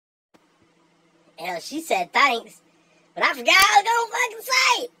Hell, she said thanks, but I forgot I was gonna fucking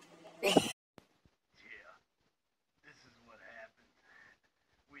say it. Yeah, this is what happens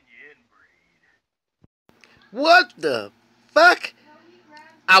when you inbreed. What the fuck?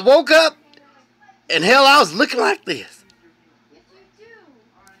 I woke up and hell, I was looking like this.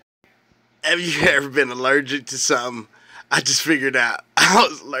 Have you ever been allergic to something? I just figured out I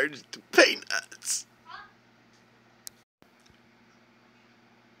was allergic to peanuts.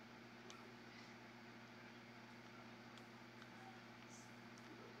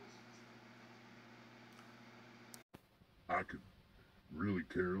 I could really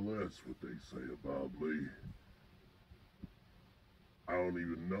care less what they say about me. I don't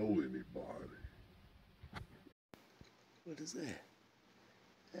even know anybody. What is that?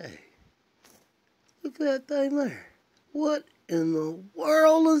 Hey, look at that thing there. What in the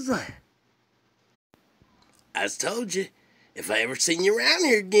world is that? I just told you, if I ever seen you around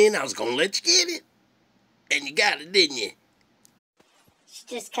here again, I was gonna let you get it. And you got it, didn't you? She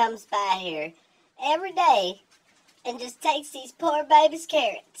just comes by here every day and just takes these poor baby's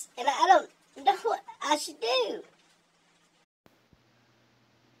carrots. And I don't know what I should do.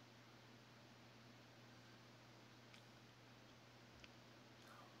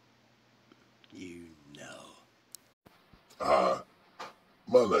 You know. Hi,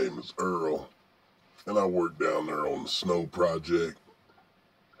 my name is Earl, and I work down there on the Snow Project.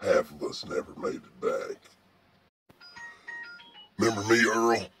 Half of us never made it back. Remember me,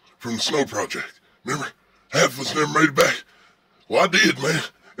 Earl, from the Snow Project? Remember? Half of us never made it back. Well, I did, man.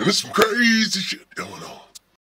 And there's some crazy shit going on.